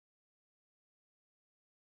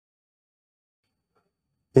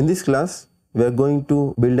In this class, we are going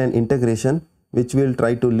to build an integration which will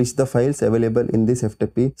try to list the files available in this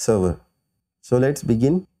FTP server. So let's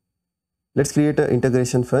begin. Let's create an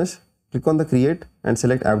integration first. Click on the create and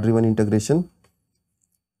select app driven integration.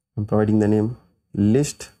 I'm providing the name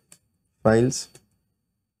listfiles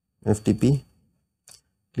FTP.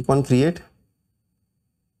 Click on create.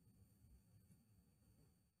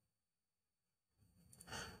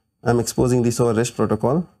 I'm exposing this over REST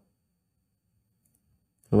protocol.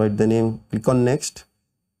 Provide the name, click on next.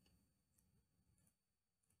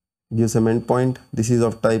 Give some endpoint. This is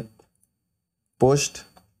of type post.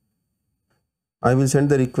 I will send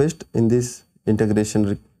the request in this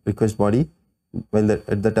integration request body while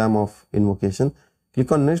at the time of invocation. Click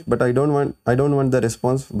on next, but I don't want the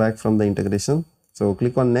response back from the integration. So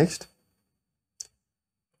click on next.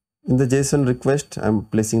 In the JSON request, I'm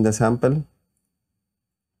placing the sample.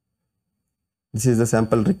 This is the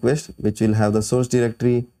sample request which will have the source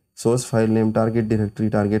directory, source file name, target directory,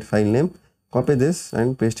 target file name. Copy this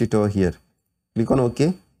and paste it over here. Click on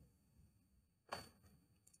OK.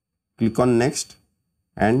 Click on next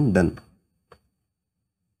and done.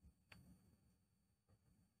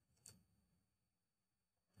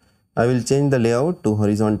 I will change the layout to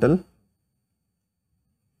horizontal.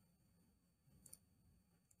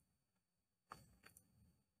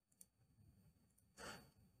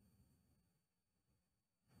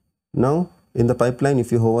 Now in the pipeline,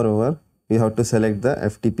 if you hover over, you have to select the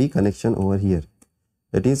FTP connection over here.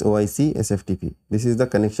 That is OIC SFTP. This is the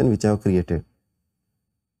connection which I have created.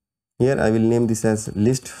 Here I will name this as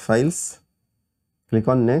list files. Click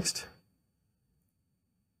on next.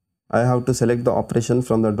 I have to select the operation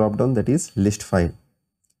from the drop down, that is list file.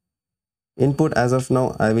 Input as of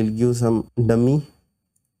now, I will give some dummy.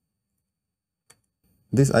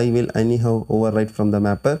 This I will anyhow overwrite from the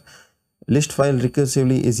mapper. List file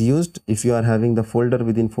recursively is used if you are having the folder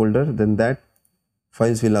within folder, then that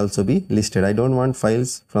files will also be listed. I don't want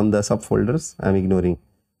files from the subfolders. I am ignoring.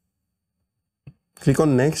 Click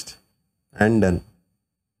on next and done.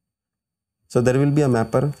 So there will be a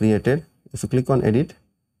mapper created. If you click on edit,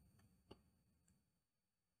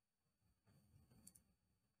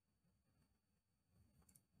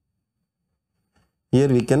 here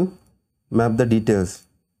we can map the details,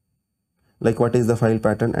 like what is the file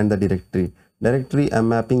pattern and the directory. Directory, I am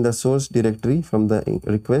mapping the source directory from the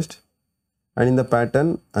request, and in the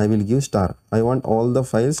pattern I will give star. I want all the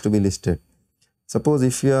files to be listed. Suppose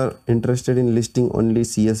if you are interested in listing only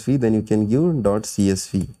CSV, then you can give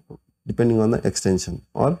 .csv depending on the extension,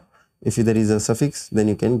 or if there is a suffix, then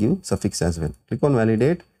you can give suffix as well. Click on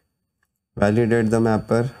validate, validate the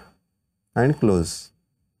mapper and close.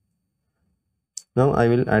 Now I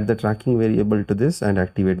will add the tracking variable to this and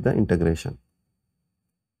activate the integration.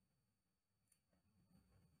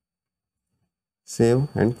 Save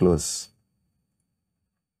and close.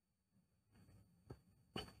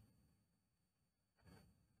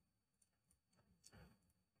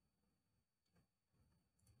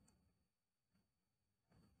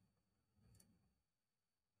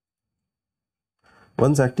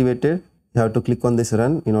 Once activated, you have to click on this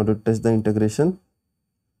run in order to test the integration.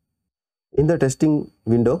 In the testing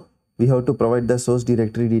window, we have to provide the source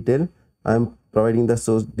directory detail. I am providing the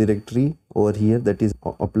source directory over here, that is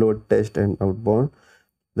upload, test and outbound.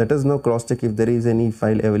 Let us now cross check if there is any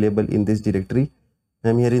file available in this directory. I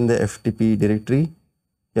am here in the FTP directory.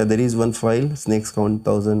 Yeah, there is one file,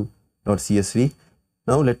 snakescount1000.csv.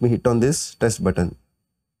 Now let me hit on this test button.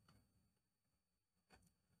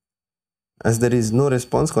 As there is no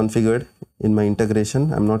response configured in my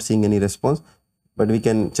integration, I am not seeing any response, but we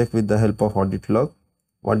can check with the help of audit log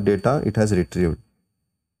what data it has retrieved.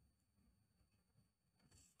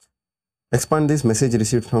 Expand this message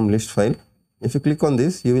received from list file. If you click on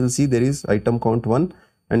this, you will see there is item count 1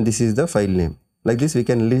 and this is the file name. Like this, we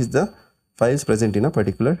can list the files present in a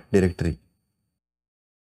particular directory.